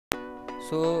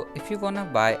So if you wanna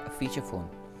buy a feature phone,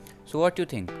 so what you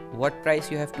think? What price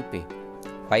you have to pay?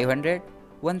 500,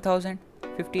 1000,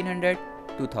 1500,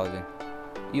 2000?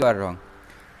 You are wrong.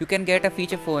 You can get a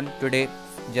feature phone today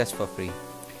just for free.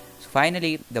 So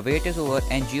finally, the wait is over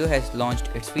and Jio has launched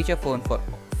its feature phone for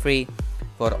free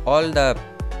for all the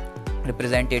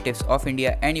representatives of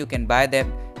India, and you can buy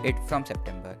them it from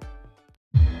September.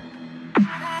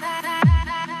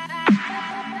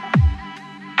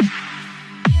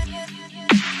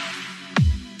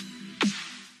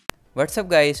 What's up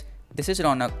guys, this is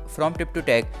Ronak from Tip to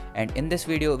Tech, and in this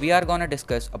video we are gonna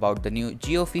discuss about the new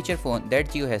Jio feature phone that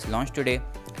Jio has launched today,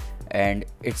 and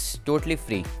it's totally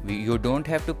free. You don't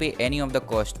have to pay any of the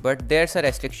cost, but there's a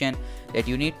restriction that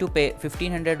you need to pay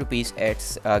 1500 rupees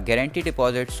as a guarantee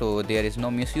deposit, so there is no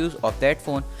misuse of that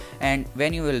phone, and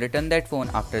when you will return that phone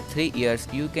after 3 years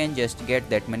you can just get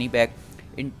that money back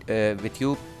with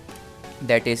you.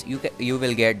 That is, you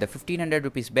will get the 1500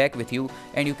 rupees back with you,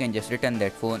 and you can just return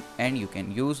that phone and you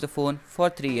can use the phone for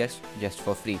 3 years just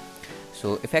for free.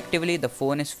 So effectively the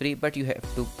phone is free, but you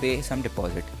have to pay some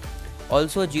deposit.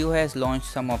 Also, Jio has launched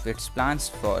some of its plans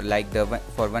for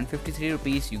for 153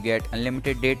 rupees you get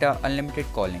unlimited data, unlimited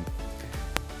calling.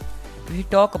 If we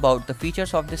talk about the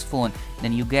features of this phone,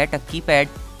 then you get a keypad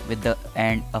with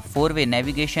and a 4-way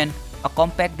navigation, a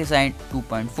compact design,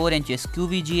 2.4 inches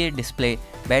QVGA display,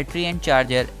 battery and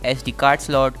charger, SD card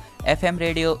slot, FM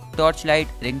radio, torchlight,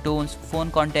 ringtones,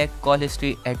 phone contact, call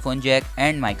history, headphone jack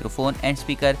and microphone and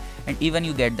speaker, and even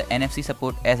you get the NFC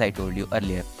support as I told you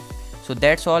earlier. So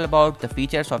that's all about the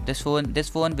features of this phone. This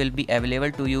phone will be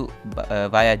available to you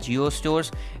via Jio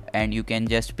stores, and you can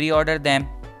just pre-order them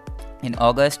in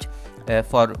August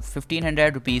for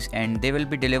 1500 rupees, and they will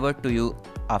be delivered to you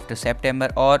after September,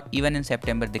 or even in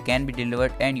September they can be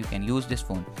delivered and you can use this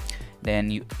phone.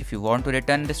 Then if you want to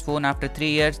return this phone after 3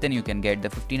 years, then you can get the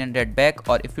 1500 back,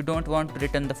 or if you don't want to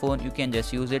return the phone, you can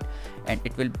just use it and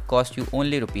it will cost you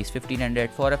only rupees 1500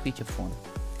 for a feature phone.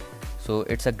 So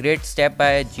it's a great step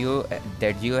by Jio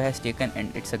that Jio has taken,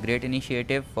 and it's a great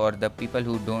initiative for the people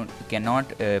who cannot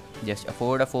just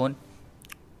afford a phone,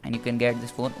 and you can get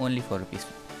this phone only for rupees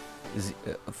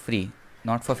free,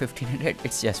 not for 1500,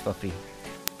 it's just for free.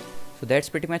 So that's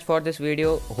pretty much for this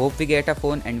video. Hope we get a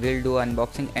phone and we'll do an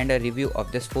unboxing and a review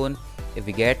of this phone if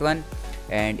we get one.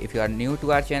 And if you are new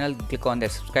to our channel, click on the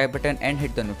subscribe button and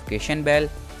hit the notification bell.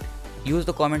 Use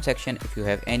the comment section if you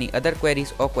have any other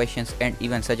queries or questions and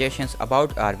even suggestions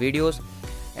about our videos.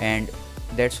 And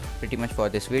that's pretty much for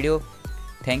this video.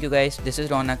 Thank you guys, this is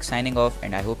Ronak signing off,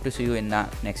 and I hope to see you in the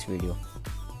next video.